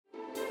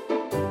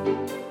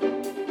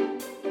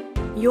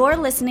You're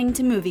listening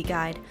to Movie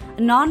Guide,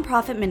 a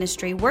non-profit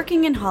ministry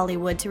working in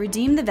Hollywood to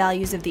redeem the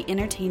values of the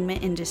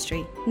entertainment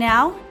industry.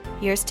 Now,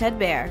 here's Ted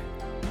Baer.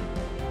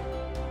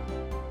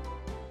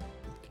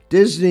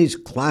 Disney's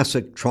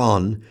classic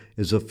Tron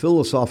is a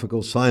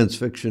philosophical science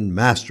fiction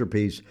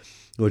masterpiece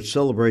which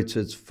celebrates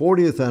its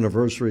 40th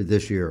anniversary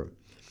this year.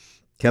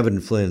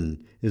 Kevin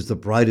Flynn is the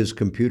brightest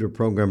computer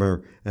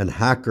programmer and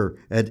hacker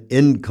at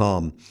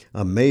Incom,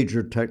 a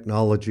major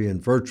technology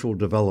and virtual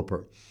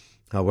developer.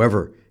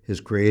 However, his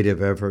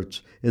creative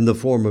efforts in the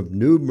form of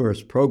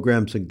numerous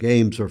programs and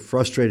games are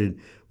frustrated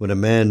when a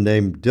man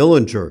named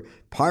Dillinger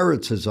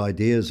pirates his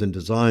ideas and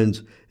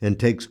designs and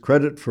takes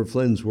credit for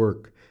Flynn's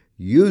work,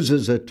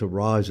 uses it to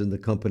rise in the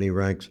company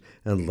ranks,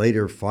 and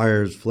later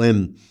fires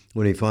Flynn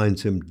when he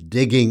finds him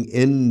digging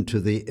into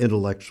the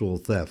intellectual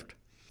theft.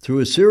 Through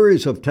a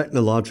series of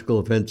technological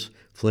events,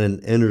 Flynn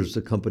enters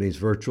the company's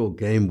virtual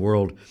game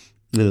world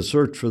in a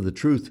search for the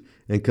truth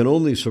and can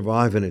only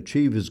survive and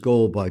achieve his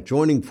goal by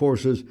joining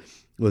forces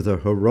with a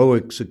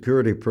heroic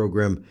security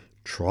program,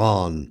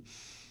 Tron.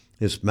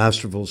 This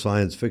masterful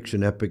science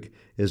fiction epic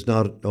is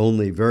not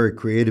only very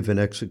creative in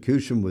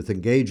execution with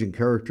engaging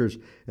characters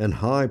and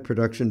high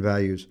production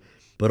values,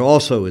 but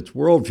also its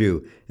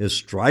worldview is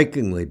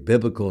strikingly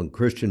biblical and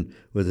Christian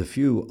with a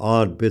few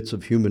odd bits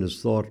of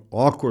humanist thought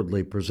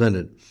awkwardly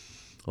presented.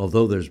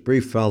 Although there's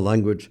brief foul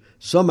language,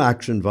 some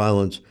action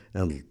violence,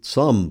 and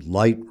some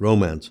light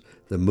romance,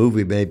 the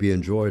movie may be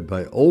enjoyed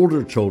by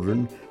older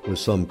children with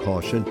some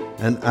caution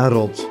and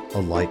adults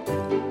alike.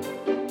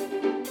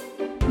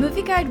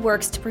 Movie Guide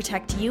works to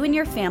protect you and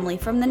your family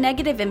from the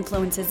negative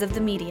influences of the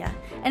media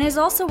and is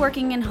also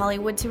working in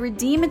Hollywood to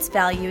redeem its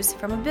values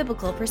from a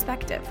biblical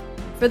perspective.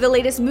 For the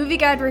latest Movie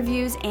Guide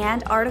reviews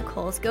and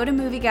articles, go to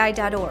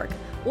movieguide.org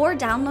or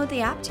download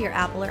the app to your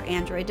Apple or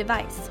Android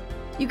device.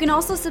 You can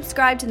also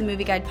subscribe to the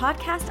Movie Guide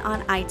podcast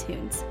on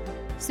iTunes.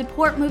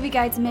 Support Movie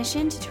Guide's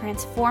mission to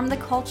transform the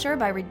culture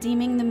by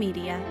redeeming the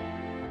media.